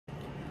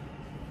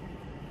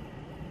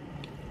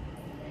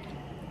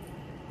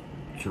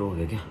शुरू हो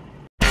गया क्या?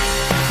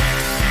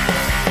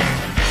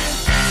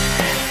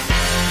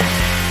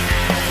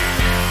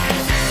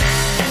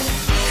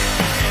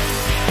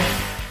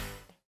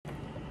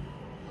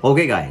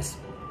 Okay guys,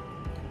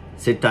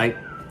 sit tight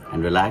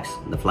and relax.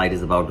 The flight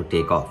is about to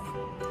take off.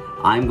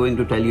 I'm going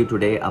to tell you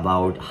today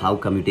about how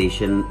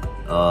commutation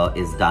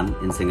is done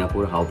in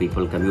Singapore, how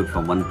people commute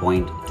from one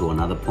point to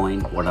another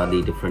point, what are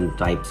the different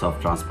types of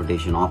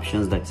transportation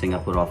options that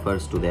Singapore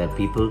offers to their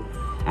people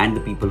and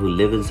the people who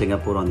live in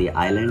Singapore on the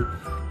island.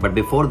 But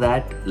before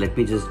that, let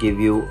me just give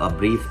you a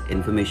brief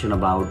information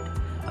about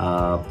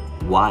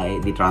why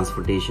the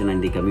transportation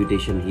and the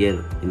commutation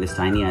here in this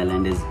tiny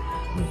island is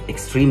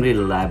extremely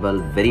reliable,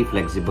 very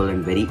flexible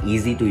and very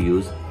easy to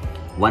use.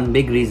 One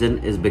big reason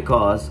is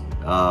because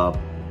of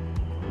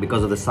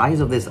the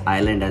size of this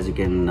island. As you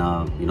can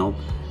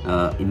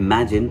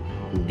imagine,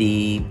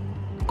 the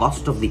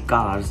cost of the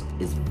cars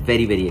is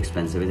very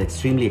expensive. It's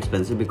extremely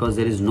expensive because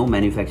there is no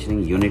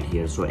manufacturing unit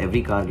here, so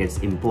every car gets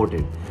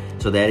imported.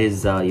 So there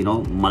is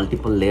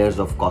multiple layers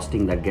of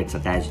costing that gets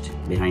attached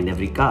behind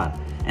every car.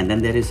 And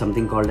then there is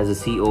something called as a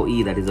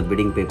COE, that is a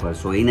bidding paper.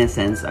 So in a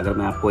sense, अगर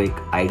मैं आपको एक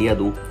idea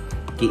दूँ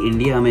कि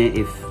India में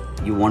if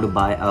you want to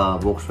buy a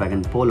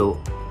Volkswagen Polo,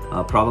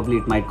 probably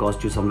it might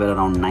cost you somewhere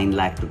around 9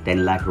 lakh to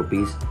 10 lakh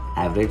rupees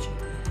average.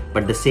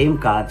 But the same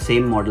car,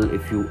 same model,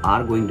 if you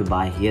are going to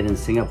buy here in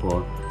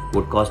Singapore,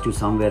 would cost you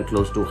somewhere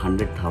close to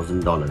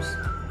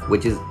 $100,000,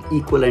 which is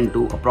equivalent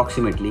to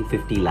approximately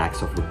 50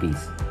 lakhs of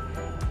rupees.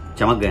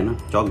 चमक गए ना,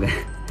 चौक गए.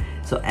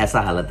 So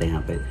ऐसा हालत है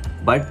यहाँ पे.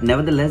 But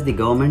nevertheless, the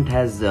government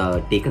has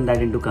taken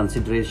that into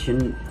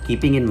consideration,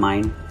 keeping in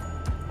mind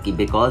कि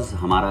because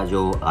हमारा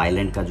जो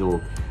island का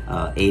जो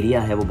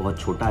area है वो बहुत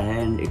छोटा है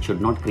and it should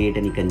not create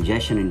any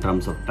congestion in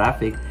terms of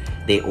traffic,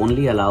 they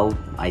only allow,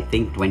 I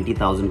think,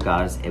 20,000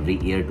 cars every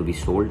year to be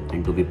sold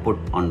and to be put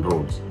on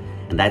roads.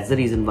 And that's the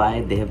reason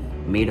why they have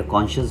made a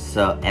conscious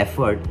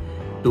effort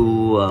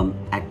to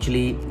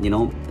actually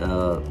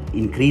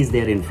increase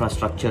their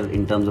infrastructure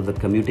in terms of the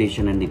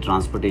commutation and the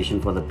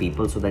transportation for the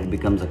people, so that it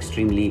becomes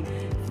extremely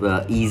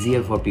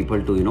easier for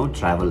people to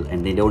travel,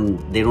 and they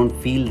don't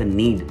feel the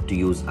need to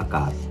use a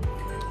car.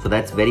 So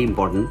that's very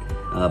important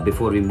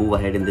before we move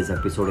ahead in this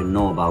episode and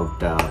know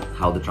about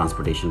how the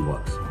transportation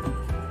works.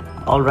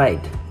 All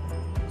right,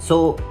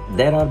 so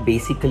there are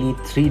basically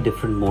 3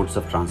 different modes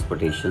of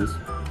transportations,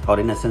 or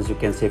in a sense you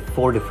can say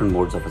 4 different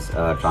modes of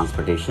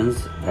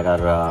transportations that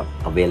are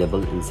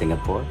available in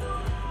Singapore.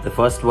 The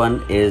first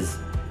one is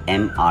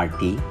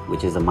MRT,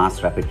 which is a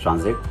mass rapid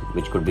transit,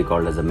 which could be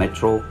called as a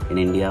metro in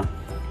India.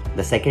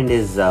 The second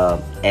is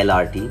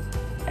LRT.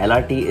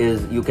 LRT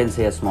is, you can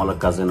say, a smaller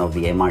cousin of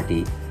the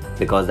MRT,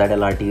 because that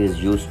LRT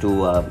is used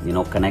to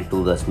connect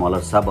to the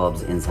smaller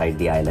suburbs inside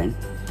the island.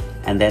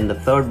 And then the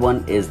third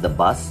one is the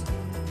bus.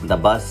 The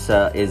bus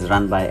is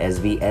run by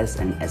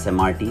SBSand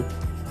SMRT.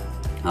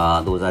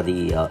 Those are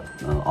the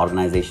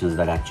organizations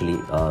that actually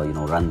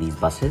run these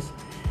buses.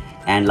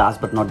 And last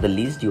but not the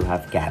least, you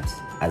have cabs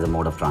as a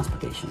mode of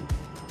transportation.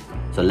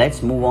 So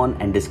let's move on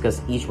and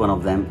discuss each one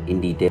of them in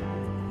detail.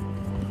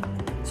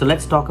 So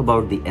let's talk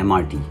about the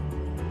MRT.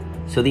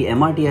 So the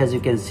MRT, as you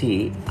can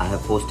see, I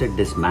have posted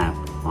this map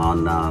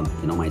on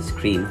my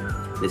screen.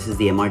 This is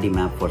the MRT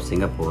map for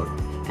Singapore,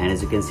 and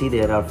as you can see,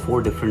 there are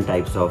 4 different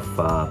types of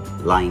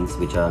lines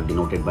which are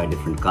denoted by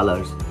different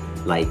colors,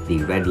 like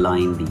the red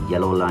line, the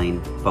yellow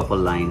line, purple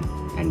line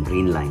and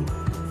green line.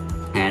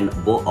 And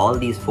all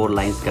these 4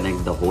 lines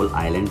connect the whole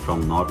island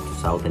from north to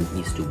south and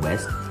east to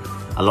west.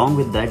 Along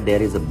with that,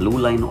 there is a blue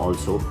line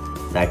also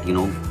that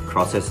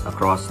crosses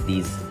across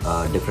these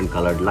different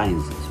colored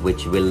lines,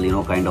 which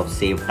will kind of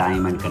save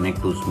time and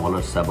connect to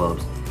smaller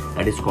suburbs.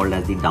 That is called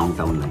as the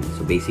downtown line.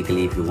 So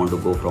basically, if you want to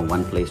go from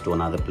one place to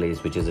another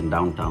place which is in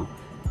downtown,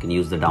 you can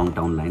use the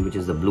downtown line, which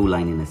is the blue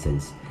line in a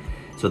sense.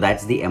 So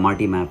that's the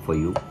MRT map for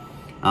you.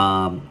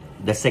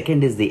 The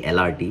second is the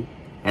LRT.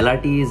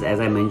 LRT is, as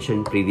I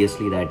mentioned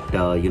previously, that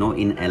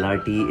in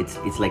LRT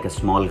it's like a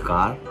small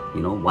car,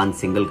 one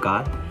single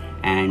car,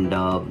 and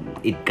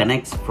it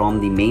connects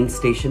from the main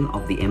station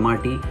of the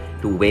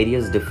MRT to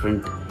various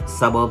different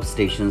suburb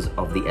stations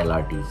of the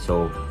LRT.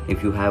 So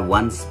if you have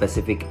one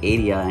specific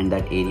area and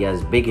that area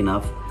is big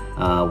enough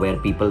where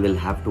people will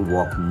have to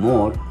walk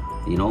more,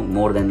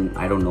 more than,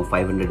 I don't know,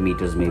 500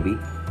 meters maybe,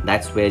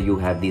 that's where you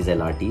have these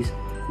LRTs.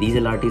 These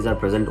LRTs are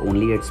present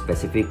only at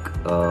specific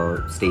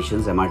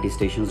stations, MRT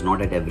stations,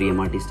 not at every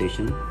MRT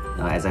station.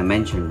 As I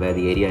mentioned, where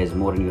the area is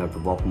more and you have to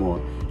walk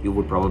more, you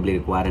would probably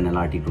require an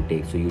LRT to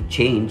take. So you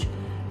change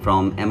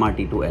from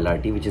MRT to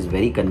LRT, which is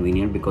very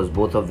convenient because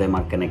both of them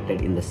are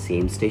connected in the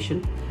same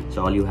station.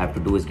 So all you have to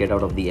do is get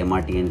out of the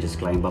MRT and just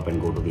climb up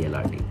and go to the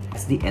LRT.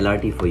 That's the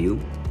LRT for you.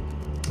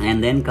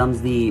 And then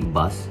comes the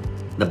bus.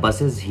 The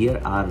buses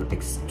here are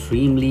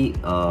extremely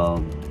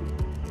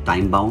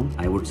time bound,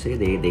 I would say.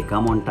 They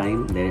come on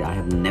time. I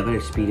have never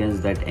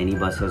experienced that any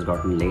bus has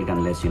gotten late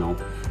unless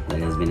there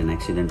has been an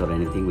accident or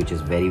anything, which is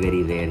very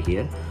rare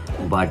here.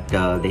 But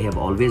they have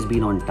always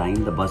been on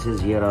time. The buses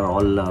here are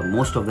all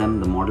most of them,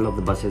 the model of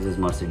the buses is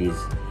Mercedes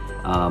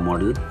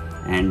model,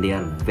 and they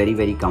are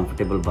very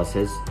comfortable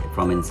buses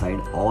from inside.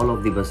 All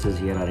of the buses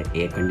here are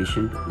air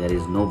conditioned. There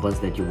is no bus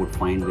that you would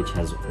find which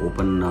has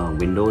open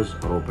windows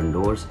or open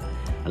doors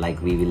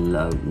like we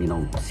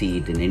will see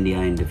it in India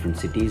in different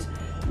cities.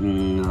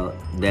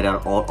 There are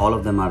all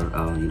of them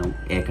are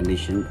air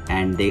conditioned,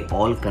 and they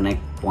all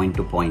connect point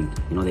to point.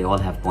 They all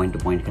have point to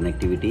point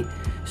connectivity.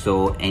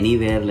 So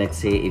anywhere, let's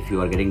say if you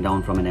are getting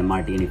down from an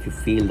MRT and if you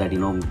feel that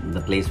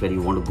the place where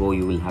you want to go,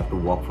 you will have to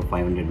walk for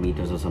 500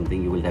 meters or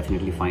something, you will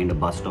definitely find a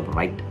bus stop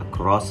right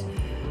across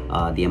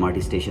the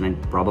MRT station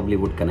and probably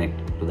would connect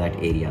to that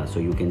area. So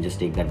you can just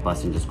take that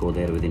bus and just go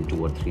there within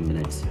 2 or 3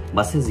 minutes.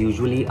 Buses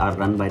usually are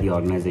run by the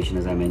organization,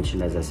 as I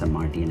mentioned, as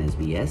SMRT and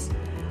SBS.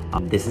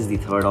 This is the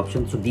third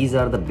option. So these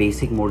are the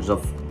basic modes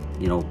of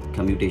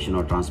commutation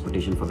or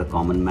transportation for the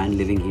common man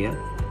living here.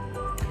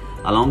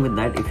 Along with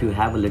that, if you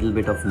have a little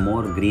bit of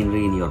more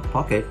greenery in your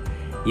pocket,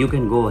 you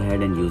can go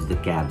ahead and use the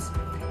cabs.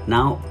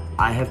 Now,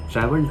 I have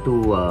traveled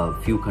to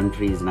a few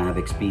countries and I have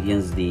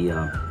experienced the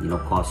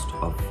cost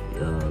of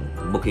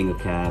booking a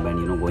cab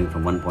and going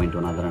from one point to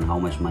another and how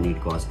much money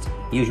it costs.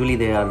 Usually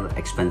they are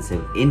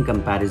expensive in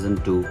comparison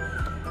to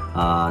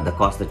the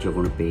cost that you're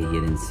going to pay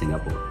here in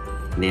Singapore.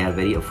 They are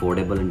very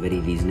affordable and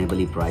very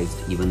reasonably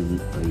priced. Even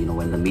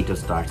when the meter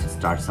starts, it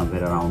starts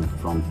somewhere around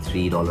from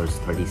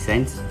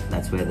 $3.30.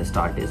 That's where the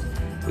start is,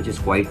 which is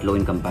quite low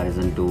in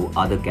comparison to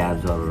other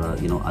cabs or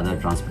other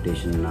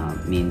transportation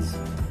means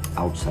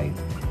outside,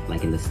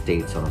 like in the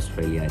States or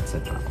Australia,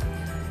 etc.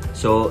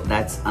 So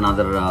that's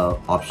another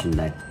option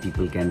that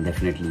people can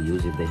definitely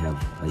use if they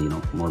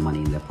have more money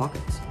in their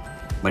pockets.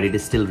 But it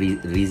is still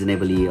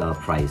reasonably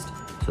priced,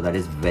 so that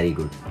is very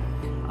good.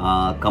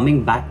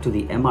 Coming back to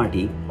the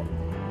MRT,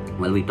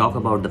 when we talk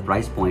about the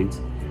price points,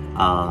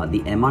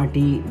 the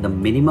MRT, the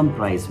minimum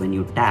price when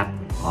you tap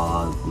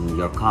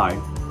your card,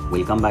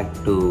 we'll come back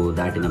to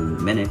that in a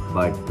minute,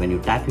 but when you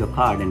tap your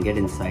card and get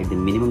inside, the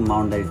minimum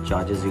amount that it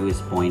charges you is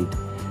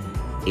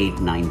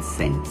 0.89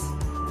 cents.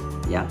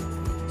 Yeah.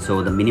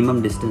 So the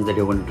minimum distance that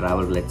you're going to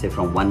travel, let's say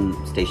from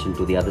one station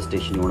to the other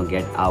station you want to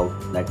get out,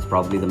 that's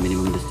probably the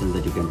minimum distance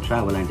that you can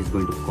travel, and it's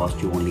going to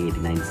cost you only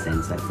 89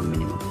 cents. That's the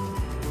minimum.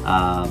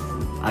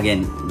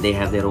 Again, they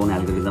have their own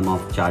algorithm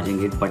of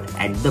charging it, but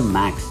at the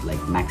max, like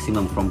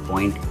maximum from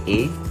point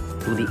A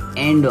to the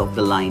end of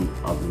the line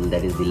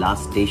that is the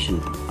last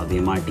station of the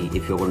MRT,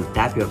 if you're going to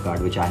tap your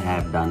card, which I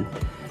have done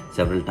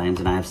several times,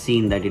 and I have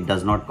seen that it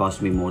does not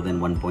cost me more than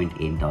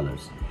 $1.8.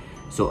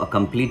 So a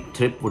complete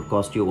trip would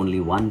cost you only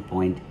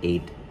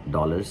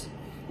 $1.8,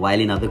 while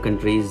in other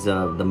countries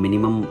the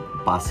minimum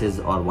passes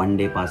or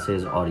one-day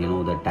passes or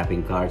the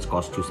tapping cards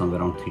cost you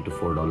somewhere around $3 to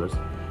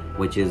 $4,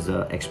 which is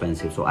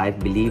expensive. So I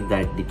believe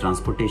that the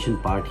transportation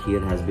part here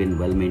has been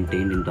well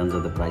maintained in terms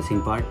of the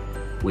pricing part,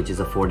 which is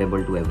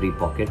affordable to every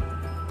pocket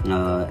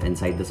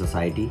inside the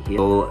society here.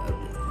 So,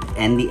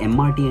 and the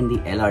MRT and the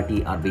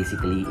LRT are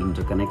basically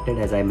interconnected,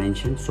 as I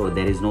mentioned. So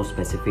there is no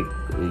specific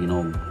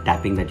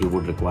tapping that you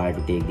would require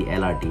to take the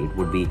LRT. It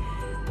would be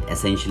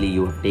essentially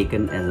you have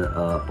taken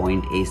a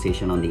point A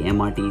station on the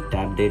MRT,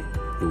 tapped it,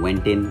 you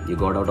went in, you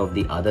got out of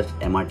the other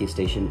MRT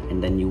station,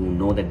 and then you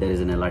know that there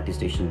is an LRT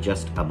station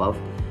just above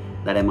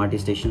that MRT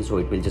station, so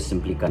it will just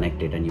simply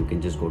connect it and you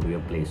can just go to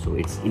your place. So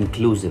it's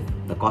inclusive,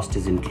 the cost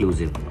is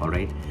inclusive, all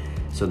right?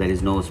 So there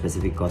is no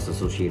specific cost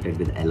associated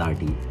with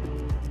LRT.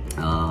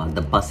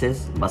 The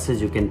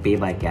buses you can pay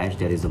by cash.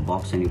 There is a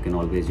box and you can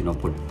always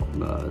put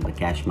the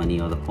cash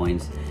money or the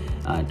coins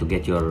to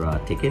get your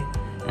ticket,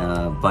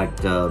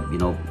 but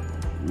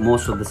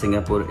most of the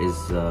Singapore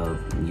is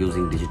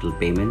using digital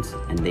payments,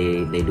 and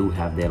they do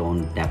have their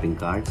own tapping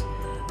cards,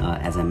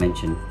 as I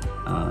mentioned,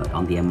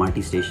 on the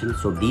MRT station.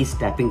 So these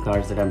tapping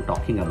cards that I'm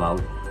talking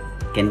about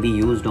can be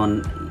used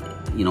on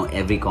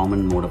every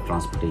common mode of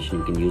transportation.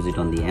 You can use it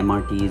on the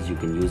MRTs, you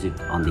can use it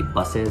on the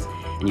buses,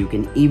 and you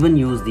can even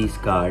use these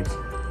cards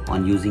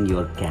on using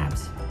your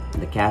cabs.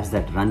 The cabs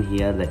that run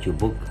here that you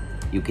book,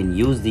 you can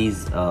use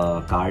these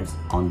cards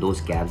on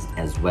those cabs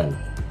as well,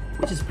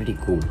 which is pretty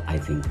cool. I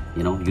think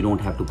you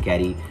don't have to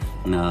carry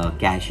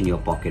cash in your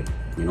pocket.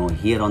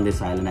 Here on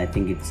this island, I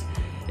think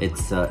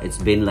it's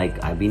been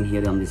like I've been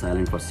here on this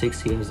island for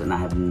 6 years, and I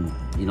have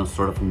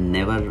sort of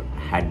never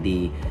had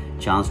the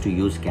chance to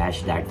use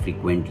cash that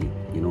frequently.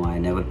 I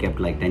never kept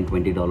like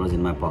 $10-20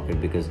 in my pocket,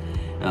 because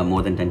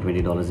more than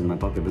 $10-20 in my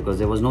pocket, because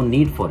there was no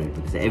need for it,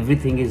 because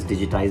everything is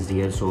digitized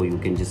here. So you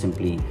can just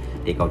simply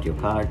take out your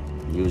card,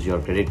 use your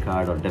credit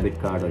card or debit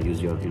card, or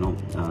use your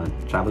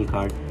travel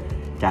card,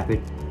 tap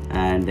it,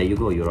 and there you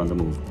go, you're on the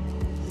move.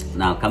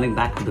 Now coming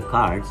back to the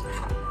cards,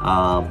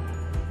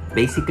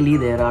 basically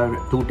there are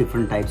two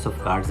different types of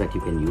cards that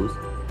you can use.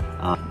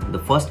 The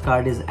first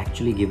card is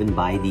actually given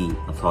by the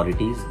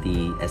authorities,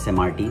 the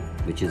SMRT,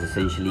 which is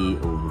essentially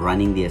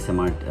running the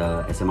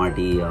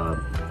SMRT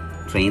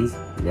trains.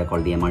 They're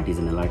called the MRTs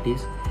and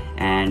LRTs,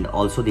 and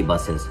also the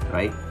buses,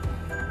 right?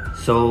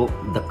 So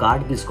the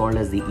card is called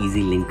as the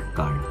Easy Link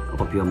card.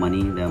 Up your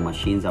money, there are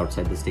machines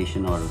outside the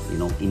station, or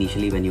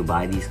initially when you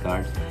buy these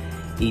cards,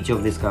 each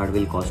of this card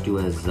will cost you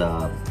as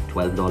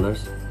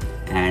 $12,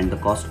 and the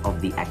cost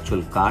of the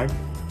actual card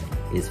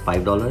is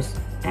 $5,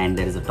 and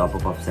there is a top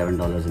up of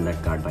 $7 in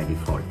that card by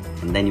default,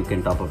 and then you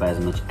can top up as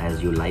much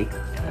as you like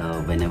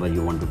whenever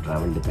you want to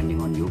travel,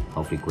 depending on you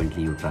how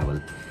frequently you travel.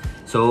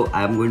 So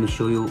I'm going to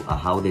show you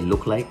how they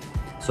look like.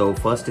 So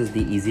first is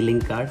the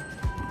EasyLink card,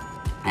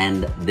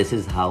 and this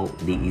is how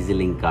the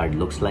EasyLink card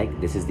looks like.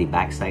 This is the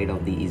back side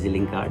of the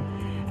EasyLink card,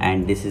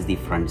 and this is the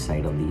front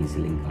side of the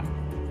EasyLink card.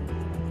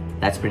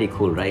 That's pretty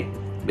cool, right?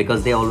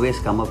 Because they always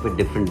come up with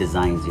different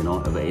designs, you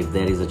know. If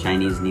there is a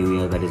Chinese New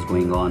Year that is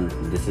going on,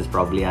 this is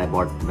probably I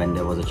bought when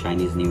there was a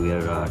Chinese New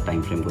Year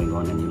time frame going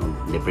on, and you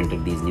know, they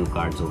printed these new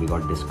cards, so we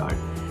got this card.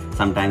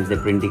 Sometimes they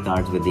print the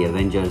cards with the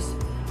Avengers,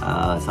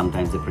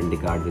 sometimes they print the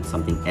card with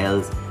something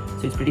else.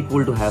 So it's pretty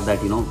cool to have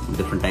that, you know,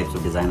 different types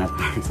of designer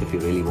cards if you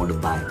really want to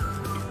buy,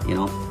 you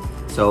know.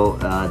 So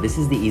this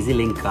is the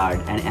EasyLink card,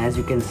 and as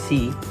you can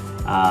see,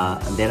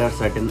 there are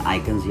certain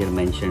icons here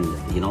mentioned,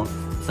 you know.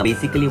 So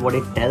basically what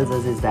it tells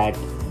us is that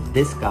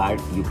this card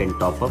you can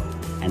top up,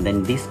 and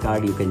then this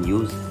card you can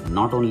use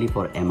not only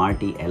for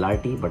MRT,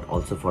 LRT, but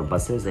also for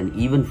buses and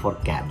even for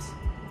cabs.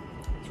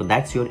 So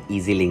that's your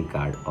EasyLink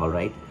card, all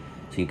right.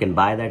 So you can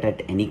buy that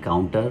at any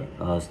counter,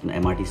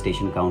 MRT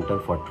station counter,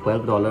 for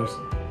 $12.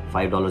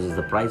 $5 is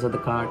the price of the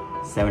card,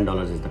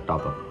 $7 is the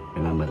top up.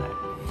 Remember that.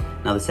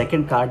 Now the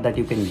second card that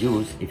you can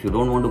use, if you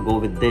don't want to go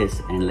with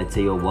this, and let's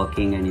say you're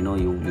working and you know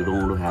you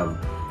don't want to have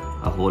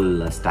a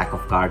whole stack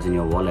of cards in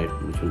your wallet,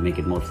 which will make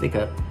it more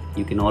thicker,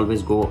 you can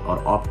always go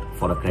or opt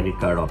for a credit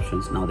card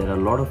options. Now there are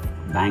a lot of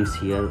banks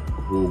here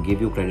who give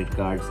you credit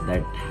cards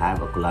that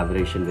have a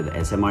collaboration with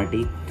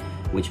SMRT,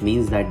 which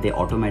means that they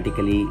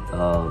automatically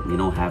you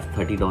know, have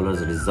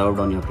 $30 reserved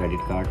on your credit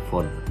card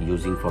for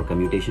using for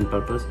commutation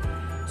purpose.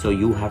 So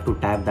you have to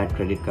tap that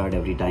credit card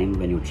every time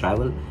when you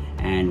travel,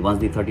 and once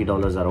the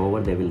 $30 are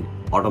over, they will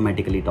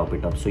automatically top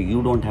it up. So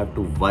you don't have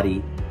to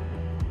worry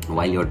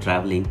while you're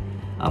traveling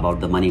about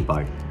the money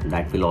part.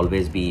 That will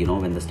always be, you know,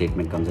 when the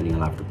statement comes in, you'll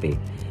have to pay,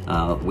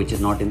 which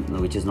is not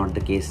the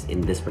case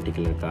in this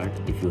particular card.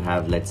 If you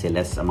have, let's say,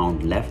 less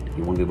amount left,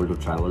 you won't be able to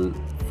travel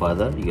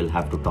further. You'll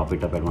have to top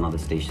it up at one of the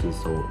stations,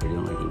 so you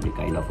know it will be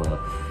kind of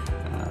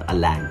a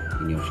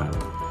lag in your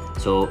travel.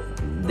 So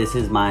this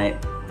is my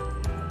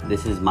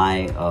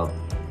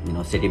you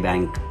know,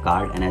 Citibank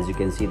card, and as you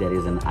can see, there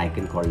is an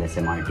icon called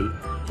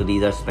SMRT. So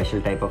these are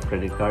special type of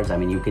credit cards. I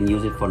mean, you can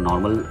use it for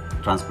normal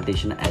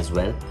transportation as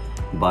well,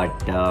 but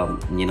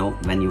you know,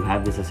 when you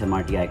have this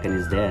SMRT icon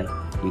is there,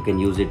 you can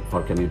use it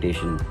for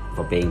commutation,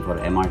 for paying for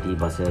MRT,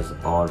 buses,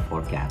 or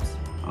for cabs.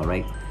 All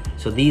right.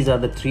 So these are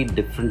the three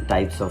different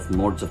types of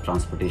modes of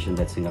transportation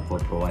that Singapore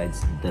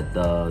provides,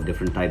 the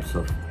different types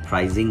of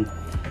pricing,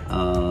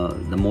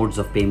 the modes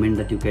of payment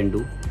that you can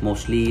do.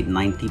 Mostly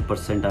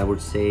 90% I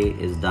would say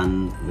is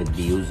done with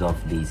the use of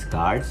these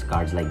cards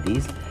like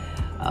these,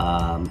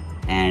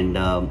 and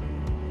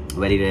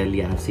very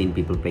rarely I have seen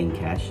people paying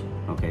cash.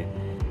 Okay,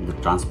 the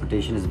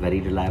transportation is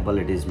very reliable.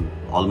 It is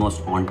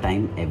almost on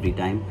time every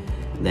time.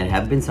 There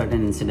have been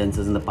certain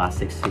incidences in the past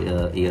 6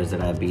 years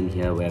that I've been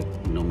here where,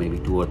 you know, maybe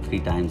 2 or 3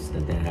 times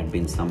that there had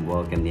been some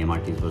work and the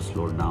MRTs were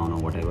slowed down or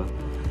whatever,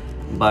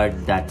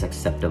 but that's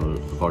acceptable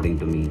according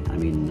to me. I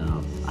mean,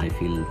 I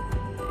feel,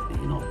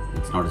 you know,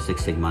 it's not a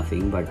Six Sigma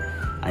thing, but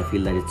I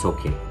feel that it's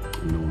okay.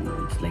 You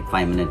know, it's like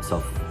 5 minutes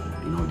of,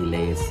 you know,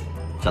 delays,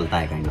 chalta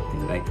hai kind of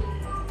thing, right?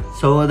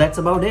 So that's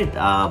about it.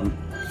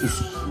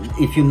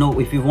 If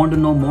you want to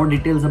know more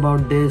details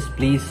about this,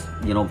 please,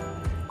 you know,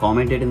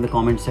 comment it in the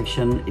comment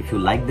section. If you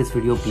like this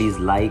video, please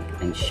like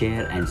and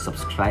share and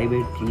subscribe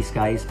it, please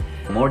guys.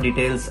 For more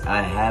details,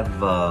 I have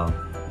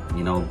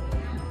you know,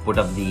 put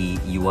up the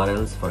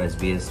URLs for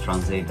SBS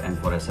Transit and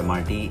for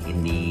SMRT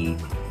in the,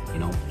 you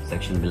know,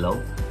 section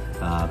below.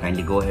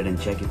 Kindly go ahead and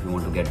check if you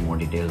want to get more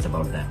details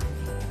about that.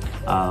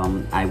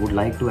 I would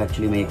like to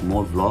actually make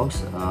more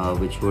vlogs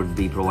which would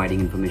be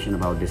providing information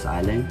about this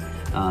island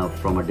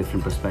from a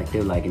different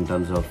perspective, like in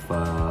terms of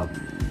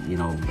you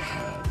know,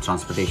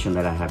 transportation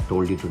that I have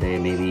told you today,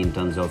 maybe in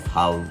terms of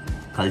how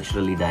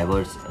culturally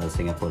diverse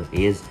Singapore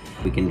is.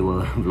 We can do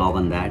a vlog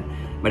on that.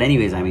 But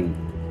anyways, I mean,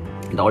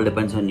 it all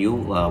depends on you.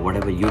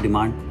 Whatever you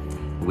demand,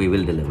 we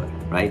will deliver,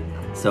 right?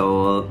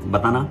 So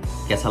बताना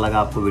कैसा लगा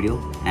आपको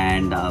video,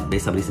 and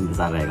बेसब्री से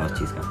इंतजार रहेगा उस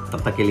चीज़ का.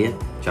 तब तक के लिए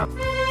ciao.